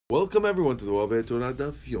Welcome everyone to the Ovet Torah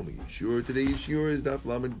Daf Yomi. Shiur today's shiur is Daf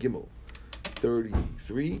Lamed Gimel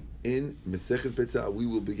 33 in Masechet Petzah. We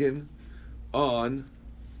will begin on.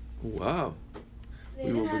 Wow.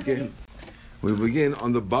 We will begin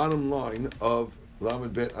on the bottom line of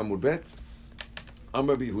Lamed Bet Amud Bet.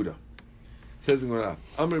 Amar Yehuda says in Gemara,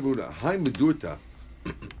 Amar Yehuda, Hai Medurta.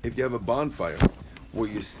 If you have a bonfire where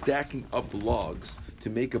you're stacking up logs to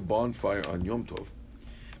make a bonfire on Yom Tov,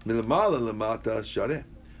 Milamala Lamata Shareh.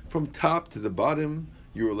 From top to the bottom,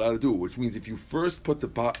 you're allowed to do it, which means if you first put the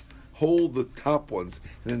pot, hold the top ones,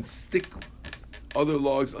 and then stick other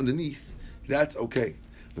logs underneath, that's okay.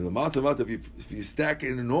 If you stack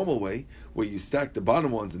it in a normal way, where you stack the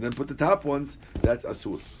bottom ones and then put the top ones, that's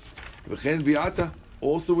asur.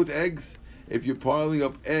 Also with eggs, if you're piling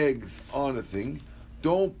up eggs on a thing,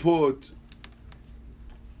 don't put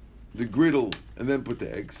the griddle and then put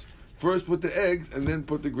the eggs. First put the eggs and then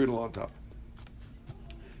put the griddle on top.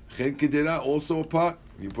 Also a pot.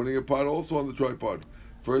 If you're putting a pot also on the tripod,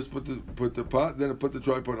 first put the pot, then put the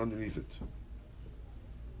tripod underneath it.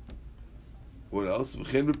 What else?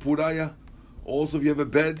 Also, if you have a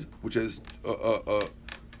bed which has a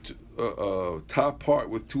top part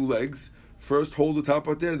with two legs, first hold the top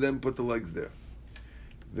part there, then put the legs there.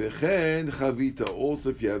 Also,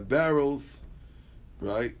 if you have barrels,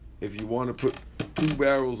 right? If you want to put two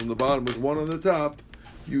barrels on the bottom with one on the top,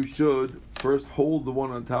 you should first hold the one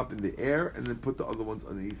on top in the air and then put the other ones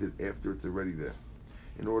underneath it after it's already there,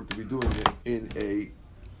 in order to be doing it in a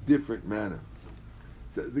different manner.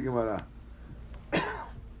 Says the Gemara,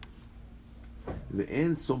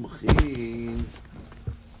 Ve'en somchin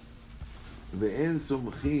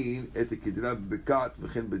et kedra bekat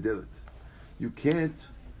v'chen bedelet. You can't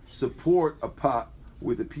support a pot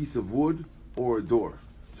with a piece of wood or a door.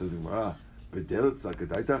 Says the Gemara, bedelet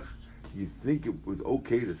sakataitach. You think it was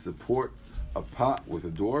okay to support a pot with a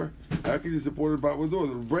door? How can you support a pot with a door?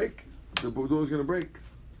 It'll break. The door is going to break.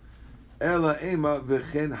 Ela ema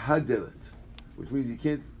v'chen hadelet, which means you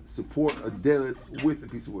can't support a delet with a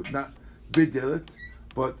piece of wood. Not bidelet,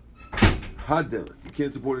 but hadelet. You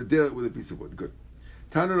can't support a delet with a piece of wood. Good.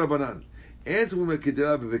 Tanu Rabbanan. Answer women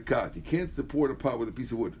kedera b'vekat. You can't support a pot with a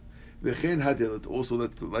piece of wood. V'chen hadelet. Also,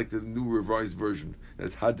 that's like the new revised version.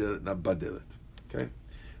 That's hadelet, not badelet. Okay.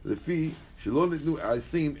 Lefi shalom nitnu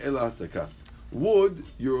asim el hasaka. Wood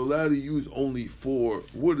you're allowed to use only for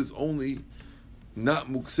wood is only not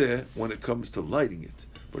mukseh when it comes to lighting it.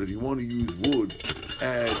 But if you want to use wood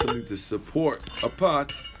as something to support a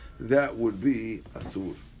pot, that would be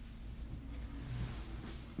asur.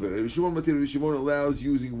 Rabbi Shimon allows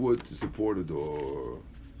using wood to support a door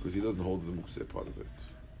because he doesn't hold the mukseh part of it.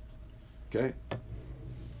 Okay.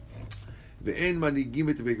 The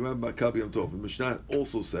Mishnah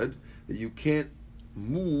also said that you can't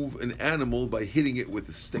move an animal by hitting it with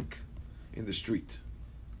a stick in the street.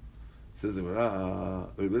 Says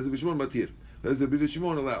Rabbi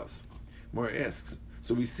Shimon allows. Mara asks,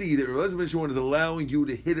 so we see that Rabbi Shimon is allowing you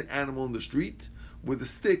to hit an animal in the street with a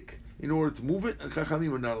stick in order to move it, and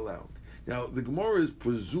Chachamim are not allowing. Now the Gemara is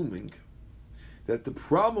presuming that the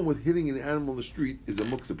problem with hitting an animal in the street is a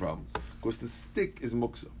muksa problem, because the stick is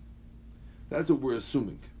muksa. That's what we're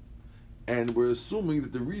assuming. And we're assuming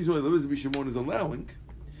that the reason why Rabbi Shimon is allowing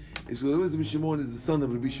is because Rabbi Shimon is the son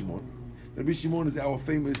of Rabbi Shimon. Rabbi Shimon is our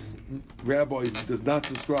famous rabbi who does not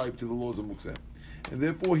subscribe to the laws of Mukseh. And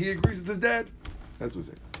therefore he agrees with his dad. That's what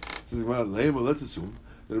he's saying. Let's assume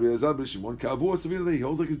that Rabbi Shimon, he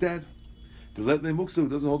holds like his dad. To let them Mukseh who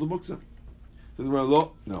doesn't hold the Mukseh. Says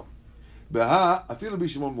no. I feel Rabbi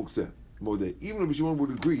Shimon Mukseh. Even Rabbi Shimon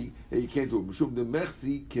would agree that you can't do it.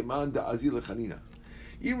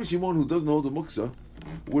 Even Rabbi Shimon, who doesn't hold the muksa,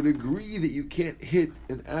 would agree that you can't hit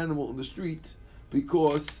an animal in the street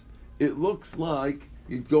because it looks like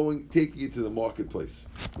you're taking it to the marketplace,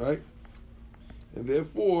 right? And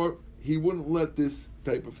therefore, he wouldn't let this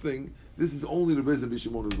type of thing. This is only the Rabbi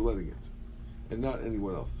Shimon who's letting it, and not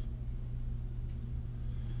anyone else.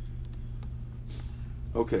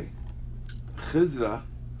 Okay, Chizra.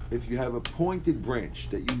 If you have a pointed branch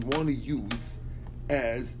that you want to use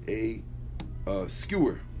as a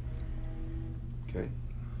skewer, okay,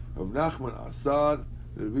 Rav Nachman Asad,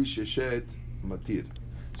 Rabbi Sheshet Matir.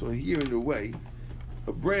 So here, in a way,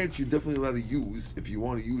 a branch you're definitely allowed to use if you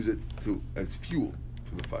want to use it as fuel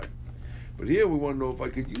for the fire. But here we want to know if I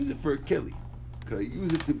could use it for a keli. Could I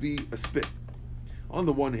use it to be a spit? On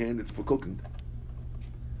the one hand, it's for cooking.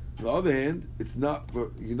 On the other hand, it's not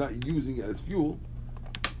for, you're not using it as fuel.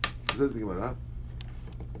 Says the Gemara,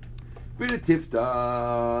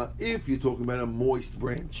 if you're talking about a moist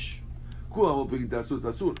branch, why?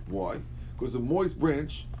 Because a moist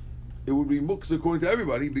branch it would be muksa according to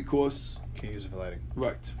everybody because Can't use it for lighting.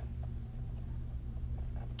 right.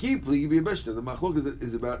 Keep the machlok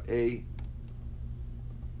is about a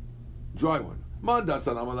dry one. Man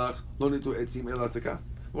dasan amalach lo nitu etzim el asaka.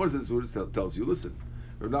 One says tells you, listen.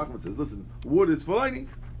 Rav Nachman says, listen, wood is for lighting,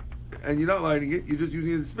 and you're not lighting it. You're just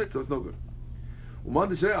using it as a spit, so it's no good.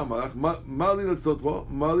 What's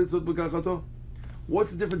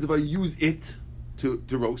the difference if I use it to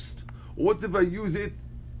roast? Or what if I use it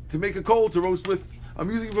to make a coal to roast with?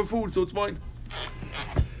 I'm using it for food, so it's fine.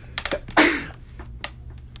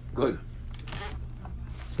 Good.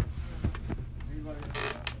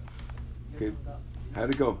 Okay.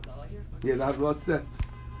 How'd it go? Yeah, the halal set.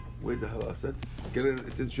 Where's the halal set? Get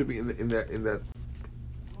it. It should be in that.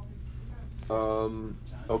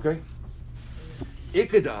 Okay.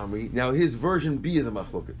 Ikadamri. Now his version B of the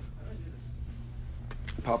machloket.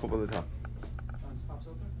 Pop up on the top.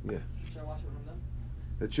 Yeah. Should I wash it when I'm done?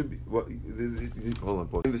 That should be. Well, hold on.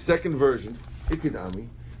 Pause. In the second version, Ikadami.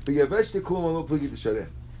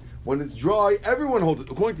 When it's dry, everyone holds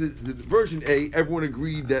it. According to the version A, everyone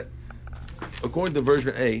agreed that. According to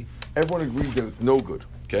version A, everyone agreed that it's no good.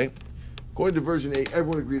 Okay. According to version A,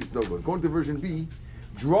 everyone agreed it's no good. According to version B,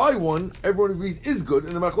 dry one, everyone agrees is good,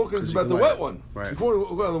 and the machloket is about the wet one. Right. According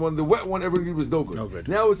to the one, the wet one, everyone agreed was no good. No good.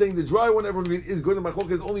 Now we're saying the dry one, everyone agreed is good, and the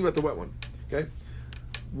machloket is only about the wet one. Okay.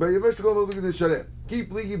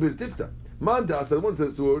 Keep ligi b'tifta. Man da'asa, one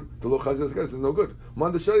says sword, the lo chazi l'hasakah says no good.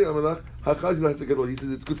 Man da'shari amalach, ha-chazi l'hasakah, he says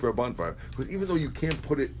it's good for a bonfire. Because even though you can't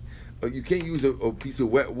put it, you can't use a piece of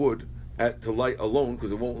wet wood to light alone,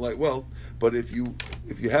 because it won't light well, but if you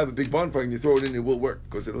have a big bonfire and you throw it in, it will work,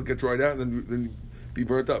 because it'll get dried out and then be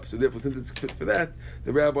burnt up. So therefore, since it's fit for that,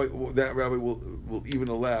 that rabbi will even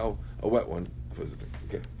allow a wet one for the thing.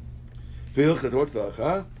 Okay. What's the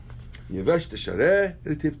halacha? Yevesh t'shareh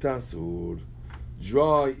retivta asur.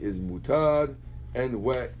 Dry is mutad and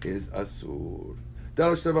wet is asur.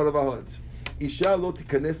 Darash tavad avahalans. Isha lo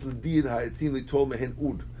tikanes l'din ha'etzim litol mehen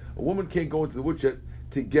ud. A woman can't go into the woodshed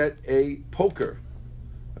to get a poker.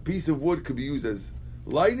 A piece of wood could be used as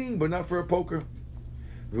lighting, but not for a poker.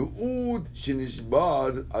 V'ud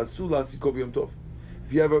shenishbad asur la'asiko b'yom tov.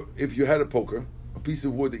 If you had a poker, a piece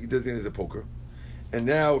of wood that you designate as a poker, and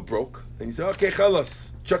now it broke, and you say, okay,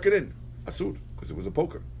 chalas, chuck it in. Asud, because it was a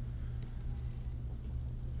poker.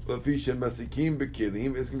 Because you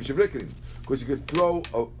could throw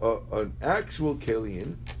an actual keli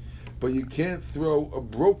in, but you can't throw a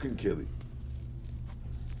broken keli.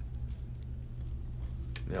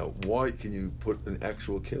 Now, why can you put an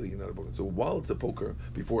actual keli in, not a broken? So while it's a poker,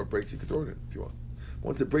 before it breaks, you can throw it in if you want.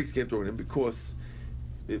 Once it breaks, you can't throw it in because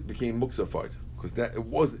it became muksafied.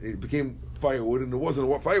 Because it became firewood, and it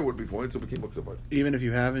wasn't a firewood before, so it became muksafied. Even if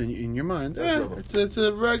you have in your mind, it's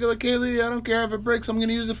a regular keli. I don't care if it breaks. I'm going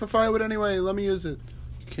to use it for firewood anyway. Let me use it.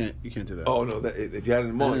 You can't do that. Oh no! If you had it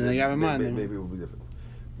in mind, then you have in mind, maybe it would be different.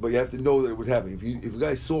 But you have to know that it would happen. If a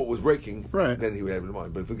guy saw it was breaking, right, then he would have it in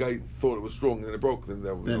mind. But if a guy thought it was strong and then it broke, then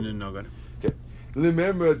that would be no good. Okay.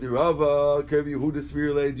 Remember the Rava Kev Yehuda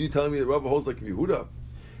Svirle. Do you tell me that Rava holds like Yehuda?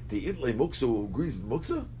 The Itle Muksa agrees with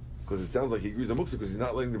Muksa? Because it sounds like he agrees with Muksa because he's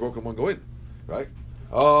not letting the broken one go in, right?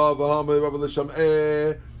 I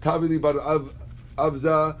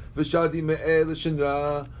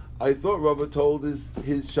thought Rava told his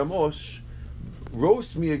shamosh,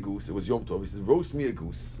 roast me a goose. It was Yom Tov. He said, roast me a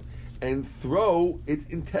goose and throw its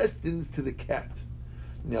intestines to the cat.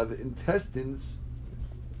 Now the intestines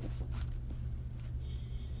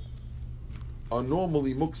are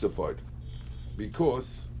normally muksafied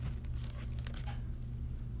because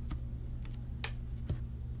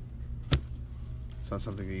it's not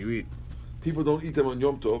something that you eat. People don't eat them on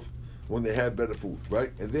Yom Tov when they have better food,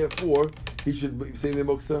 right? And therefore, he should say the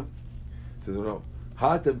muksa. He says, no.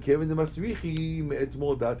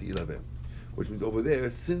 Which means over there,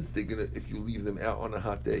 since they're gonna, if you leave them out on a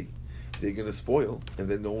hot day, they're gonna spoil, and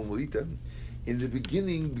then no one will eat them. In the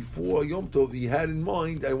beginning, before Yom Tov, he had in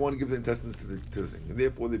mind, I want to give the intestines to the thing, and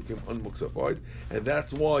therefore they became unmuksafied, and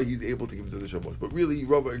that's why he's able to give them to the shamosh. But really,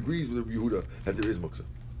 Rava agrees with Rabbi Yehuda that there is muksa.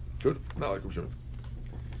 Good, not like Rabbi Shimon.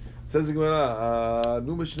 Says the Gemara,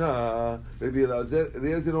 Nu Mishnah, Rabbi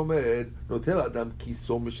Eliezer Omer, Notel Adam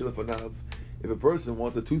Kisom Mishilafanav. If a person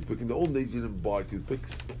wants a toothpick, in the old days you didn't buy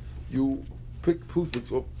toothpicks. You pick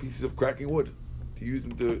toothpicks off pieces of cracking wood to use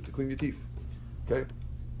them to clean your teeth. Okay?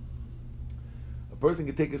 A person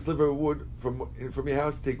can take a sliver of wood from your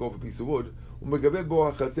house, take off a piece of wood, and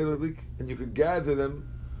you can gather them.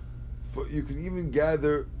 You can even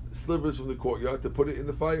gather slivers from the courtyard to put it in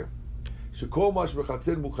the fire. Shekol mash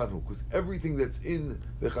b'chatzer mukhanhu, because everything that's in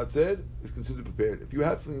the chatzer is considered prepared. If you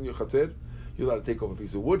have something in your chatzer, you're allowed to take off a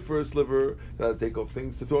piece of wood for a sliver. You're allowed to take off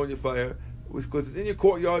things to throw in your fire, because it's in your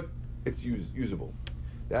courtyard. It's usable.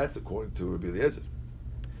 That's according to Rabbi Eliezer.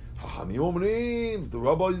 The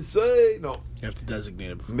rabbis say no. You have to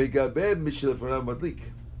designate it before. Megabed mishlev madlik.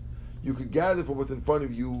 You could gather from what's in front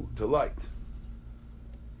of you to light.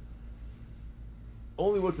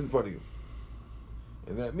 Only what's in front of you.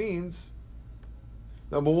 And that means,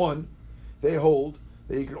 number one, they hold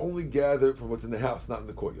that you can only gather from what's in the house, not in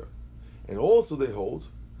the courtyard. And also they hold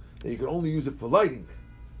that you can only use it for lighting,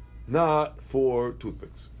 not for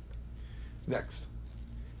toothpicks. Next.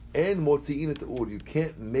 And motzi'in ta'ur, you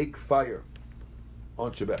can't make fire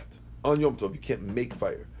on Shabbat. On Yom Tov, you can't make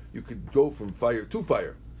fire. You could go from fire to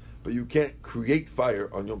fire, but you can't create fire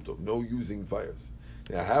on Yom Tov. No using fires.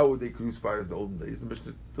 Now, how would they use fires in the olden days? The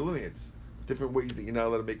Mishnah delineates different ways that you're not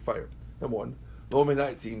allowed to make fire. Number one, lo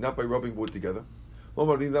mena'itzim, not by rubbing wood together. Lo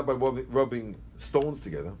mena'itzim, not by rubbing stones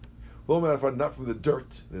together. Lo mena'itzim, not from the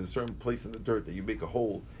dirt. There's a certain place in the dirt that you make a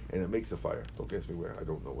hole and it makes a fire. Don't ask me where. I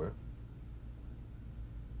don't know where.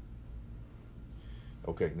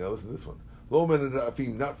 Okay, now listen to this one. Lo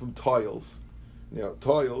mena'itzim, not from tiles. Now,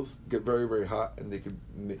 tiles get very, very hot, and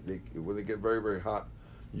when they get very, very hot,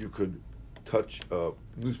 you could touch a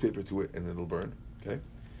newspaper to it and it'll burn. Okay?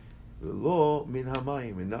 Lo min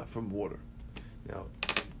hamayim, and not from water. Now,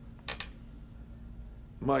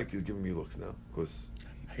 Mike is giving me looks now, because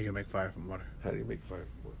how do you make fire from water? How do you make fire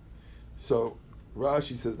from water? So,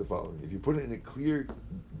 Rashi says the following: if you put it in a clear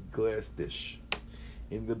glass dish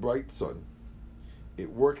in the bright sun, it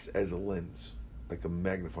works as a lens, like a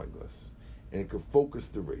magnifying glass, and it can focus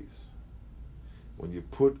the rays. When you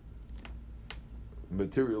put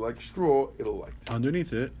material like straw, it'll light.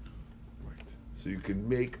 Underneath it. Right. So you can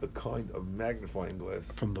make a kind of magnifying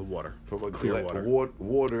glass from the water. From a clear water.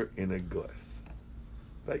 Water in a glass.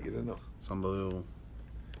 That you didn't know. It's unbelievable.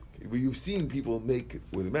 Okay. Well, you've seen people make it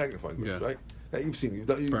with a magnifying glass, right? That you've seen. You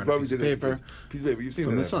burn probably a piece of paper. Piece of paper. You've seen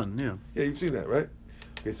from that. the sun, yeah. Yeah, you've seen that, right?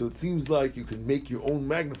 Okay, so it seems like you can make your own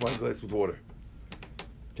magnifying glass with water.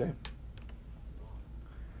 Okay.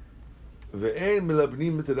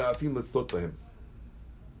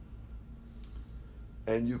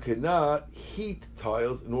 And you cannot heat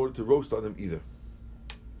tiles in order to roast on them either.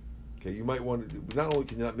 Okay, you might want to. Not only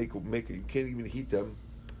can you not make it, you can't even heat them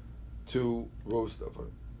to roast stuff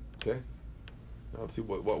on. Okay. Now let's see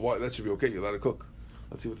what that should be okay. You're allowed to cook.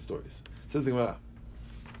 Let's see what the story is. Says the Gemara.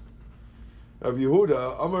 Rabbi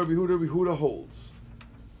Yehuda holds.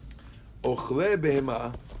 Ochle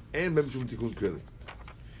behema and b'mishum tikun keli.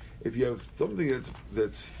 If you have something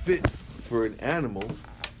that's fit for an animal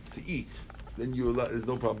to eat, then there's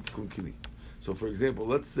no problem tikun keli. So, for example,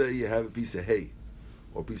 let's say you have a piece of hay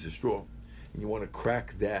or a piece of straw, and you want to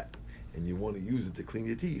crack that, and you want to use it to clean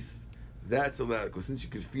your teeth. That's allowed, because since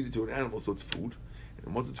you can feed it to an animal, so it's food,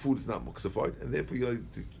 and once it's food, it's not muksified, and therefore you like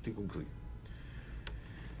tikun keli.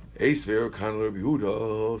 Eisver Kana Rabbi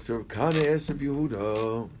Yehuda, Sir Kana asked Rabbi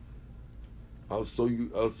Yehuda, I'll show you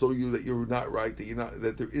that you're not right,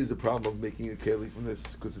 that there is a problem of making a keli from this,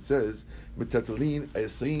 because it says Metatalin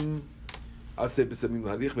Asim Aseh B'Samim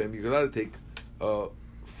L'Harich B'Hem. You're allowed to take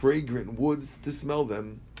fragrant woods to smell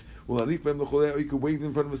them. L'Harich B'Hem L'Cholei, or you could wave them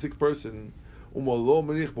in front of a sick person. Umalo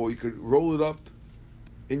Merich Bo, you could roll it up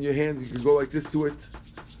in your hands. You could go like this to it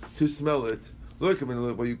to smell it. But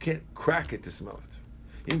you can't crack it to smell it.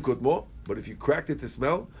 But if you cracked it to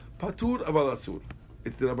smell, patur aval asur.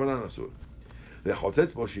 It's the Rabbanan asur. The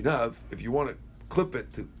chotetz boshinav, if you want to clip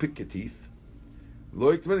it to pick your teeth,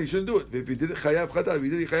 lo yikmen, you shouldn't do it. If you did it chayav chatat, if you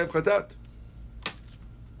did it chayav chatat.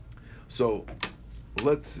 So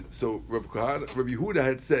Rabbi Yehuda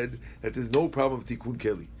had said that there's no problem with tikkun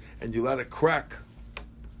keli, and you're allowed to crack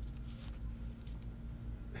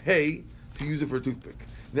hay to use it for a toothpick.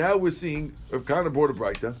 Now we're seeing Rav Kahana brought a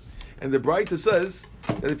braita, and the braita says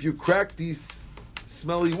that if you crack these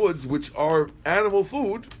smelly woods, which are animal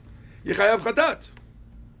food, you chayav chatat.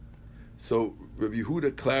 So Rabbi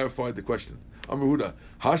Yehuda clarified the question. Amar Yehuda,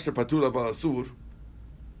 hashta patur aval asur,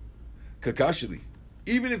 kakashili.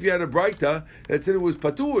 Even if you had a braita that said it was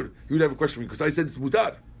patur, you would have a question because I said it's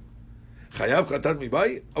mutar. Chayav chatat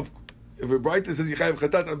mibai. If a braita says you chayav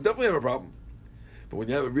chatat, I definitely have a problem. But when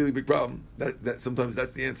you have a really big problem, that sometimes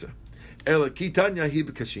that's the answer. Ela kitanya hi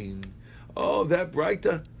b'kashin. Oh, that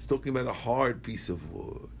braita is talking about a hard piece of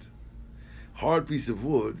wood. Hard piece of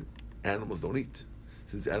wood, animals don't eat.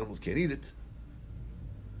 Since animals can't eat it,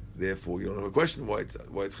 therefore you don't have a question why it's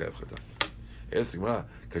chayav chatat. Ask Gemara,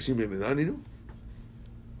 kashim b'medaninu.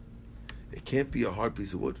 It can't be a hard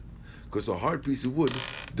piece of wood, Because a hard piece of wood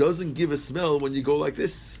doesn't give a smell when you go like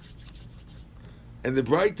this. And the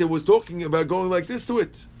Braita was talking about going like this to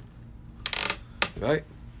it. Right?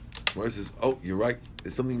 Where it says, oh, you're right.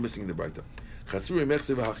 There's something missing in the Braita.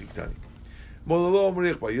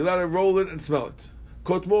 You're allowed to roll it and smell it.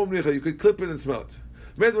 You could clip it and smell it.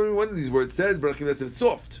 One of these words says, that's if it's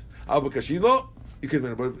soft. You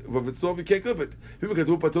can, but if it's soft, you can't clip it. If you want to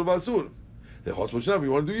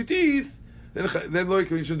do your teeth, then you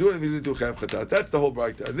shouldn't do it, and you need to do chayav chatat. That's the whole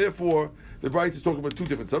Braita. And therefore, the Braita is talking about two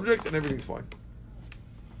different subjects, and everything's fine.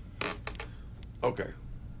 Okay.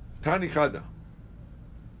 Tani Chada.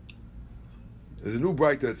 There's a new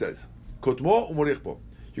Braita that says, Kotmo umorichpo.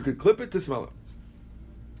 You can clip it to smell it.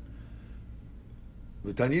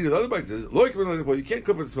 The Tani, the other Braita says, Lo yikmen, you can't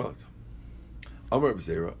clip it to smell it. Amar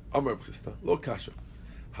b'zeira, Amar b'chista, Lo kasha.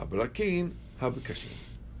 Habarakin, habakashin.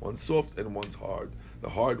 One's soft and one's hard. The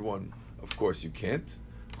hard one, of course, you can't,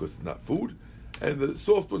 because it's not food. And the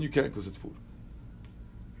soft one, you can't, because it's food.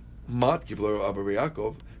 Mat kivler Abba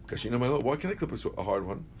Yaakov. Why can't I clip a hard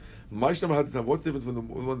one? What's the difference from the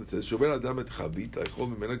one that says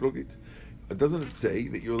doesn't it say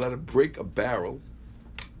that you're allowed to break a barrel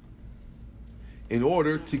in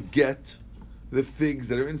order to get the figs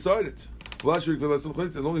that are inside it? As long as you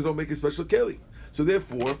don't make a special keli. So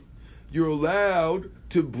therefore, you're allowed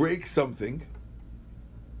to break something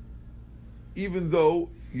even though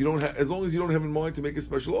you don't have, as long as you don't have in mind to make a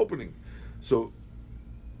special opening. So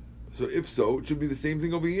if so, it should be the same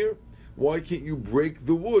thing over here. Why can't you break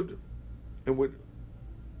the wood and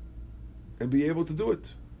be able to do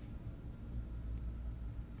it?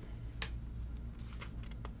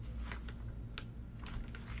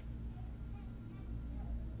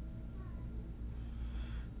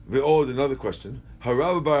 Another question.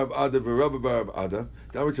 Harab bar Ada v'Rabba bar Ada.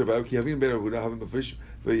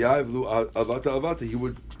 He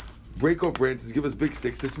would break off branches, give us big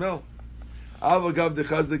sticks to smell. Even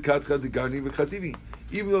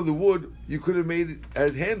though the wood, you could have made it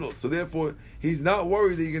as handles. So therefore, he's not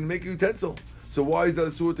worried that you're going to make a utensil. So why is that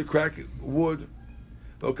a suit to crack wood?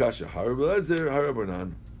 No kasha. Harabelezer,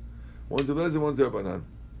 Harabanan. One's a Belezer, one's a Rabbanan.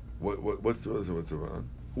 What's the Belezer, what's the Rabbanan?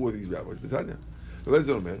 Who are these rabbis? The Tanya.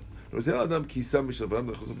 Belezer, man. A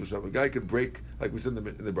guy could break, like we said in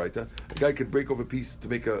the Braita, a guy could break off a piece to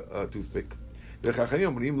make a toothpick. You can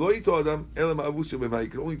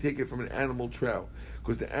only take it from an animal trough,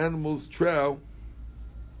 because the animal's trough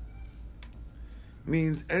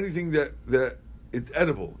means anything that it's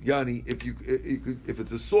edible. Yani, if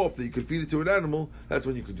it's a soft that you could feed it to an animal, that's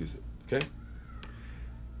when you could use it. Okay.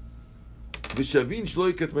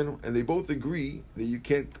 And they both agree that you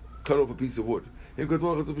can't cut off a piece of wood. So if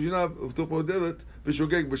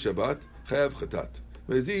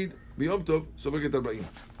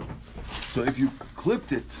you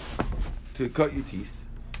clipped it to cut your teeth,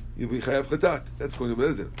 you'll be chayav chatat. That's going to be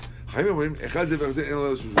lezer.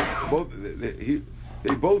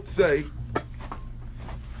 They both say,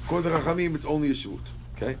 according to Chachamim, it's only a shvut.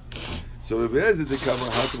 Okay, so Rabbi Eliezer the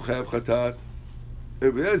kamar hatum chayav chatat.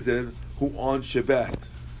 Rabbi Eliezer, who on Shabbat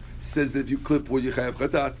says that if you clip wood, you chayav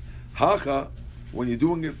chatat. Hacha, when you're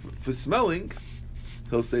doing it for smelling,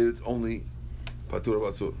 he'll say it's only patur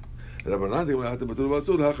basur.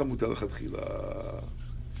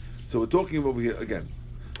 So we're talking over here again.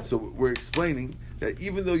 So we're explaining that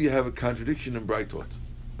even though you have a contradiction in Braitot,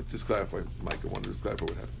 let's just clarify, Mike, I wanted to just clarify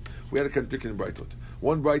what happened. We had a contradiction in Braitot.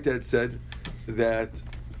 One Brait had said that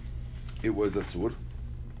it was asur,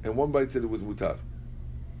 and one Brait said it was mutar.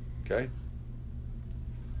 Okay?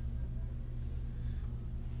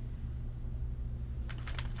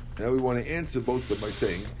 Now we want to answer both of them by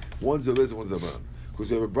saying one's a Lez and one's a Man. Because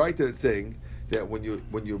we have a Braita that's saying that when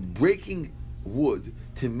you're breaking wood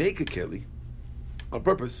to make a keli on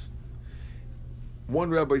purpose,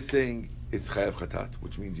 one rabbi is saying it's chayav chatat,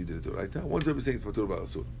 which means you did it d'oraita. One rabbi is saying it's patur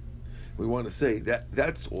ba'asur. We want to say that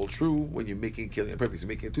that's all true when you're making a keli on purpose. You're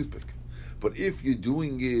making a toothpick. But if you're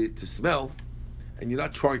doing it to smell, and you're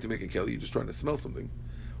not trying to make a keli, you're just trying to smell something.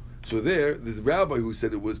 So the rabbi who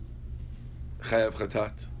said it was chayav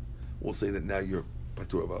chatat will say that now you're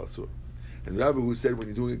patur ba'asur. And the rabbi who said when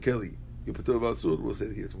you're doing a keli, you're patur ba'asur, will say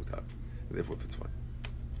that he is mutar. And therefore it's fine.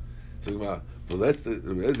 So you want to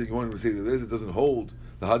say that it doesn't hold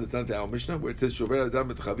the hadatan to our Mishnah, where it says shover adam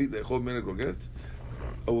et chavit le'echol mena grogeret.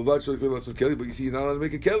 But you see, you're not allowed to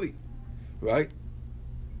make a keli, right?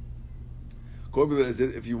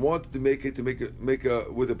 If you want to make a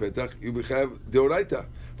with a petach, you have deoraita.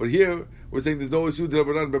 But here we're saying there's no issue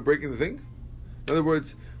d'Rabbanan by breaking the thing. In other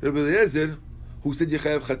words, Rabbi Eliezer, who said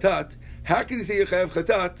Yechayev Chatat, how can he say Yechayev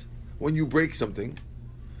Chatat when you break something?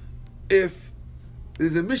 If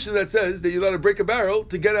there's a mission that says that you're allowed to break a barrel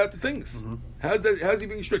to get out the things. Mm-hmm. How's he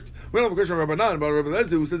being strict? We don't have a question on Rabbanan about Rabbi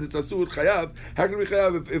Eliezer who says it's asur chayav. How can we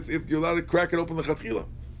chayav if you're allowed to crack it open the chatchila?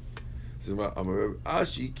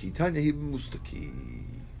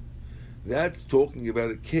 That's talking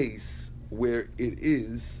about a case where it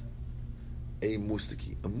is a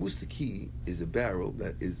mustaki. A mustaki is a barrel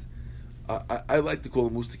that is, I like to call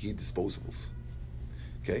a mustaki disposables.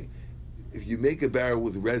 Okay? If you make a barrel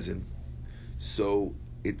with resin, so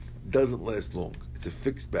it doesn't last long. It's a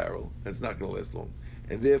fixed barrel, and it's not going to last long.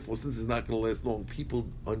 And therefore, since it's not going to last long, people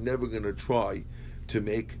are never going to try to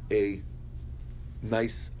make a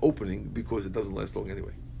nice opening because it doesn't last long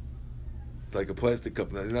anyway. It's like a plastic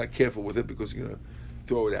cup. Now, you're not careful with it because you're going to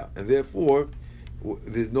throw it out. And therefore,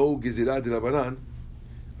 there's no gizirah de Rabbanan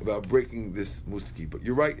about breaking this mustaki. But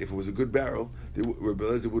you're right, if it was a good barrel, Rabbi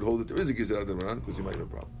Eliezer would hold that there is a gizirah de Rabbanan because you might have a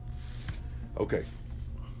problem. Okay.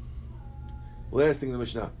 Last thing in the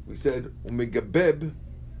Mishnah, we said, umegabeb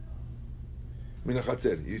min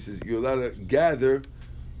ha-chatzer. He says you're allowed to gather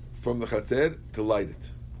from the chatzer to light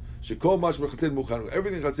it. Shekol mash chatzer muchan.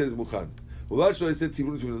 Everything chatzer is muchan. Well, that's why I said, as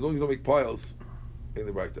long as you don't make piles in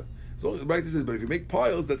the Braita. As long as the Braita says, but if you make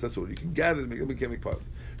piles, that's asur. You can gather them, you can't make piles.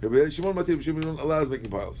 Shimon Matir allows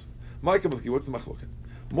making piles. What's the machloket?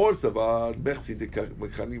 More savar mechsi dechanim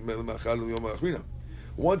mechal yom ha'achrina.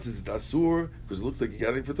 Once it's asur because it looks like you're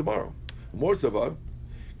gathering for tomorrow. More savar,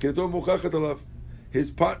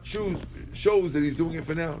 his pot shows that he's doing it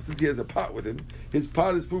for now. Since he has a pot with him, his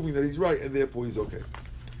pot is proving that he's right, and therefore he's okay.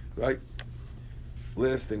 Right?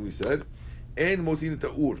 Last thing we said, and mosin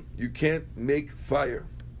ta'ur, you can't make fire.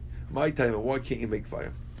 My time, why can't you make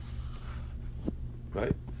fire?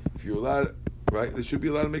 Right? If you're allowed, right? They should be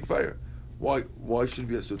allowed to make fire. Why should it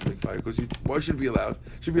be asur to make fire? Why should it be allowed?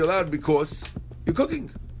 It should be allowed because you're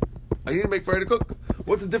cooking. I need to make fire to cook.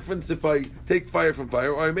 What's the difference if I take fire from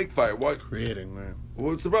fire or I make fire? Why? Creating, man.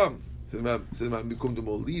 What's the problem? Because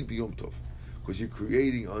you're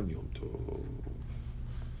creating on Yom Tov.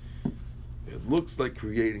 It looks like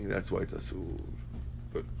creating, that's why it's asur.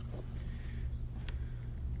 Good.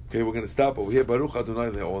 Okay, we're going to stop over here. Baruch Adonai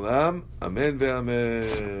le'olam. Amen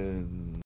ve'amen.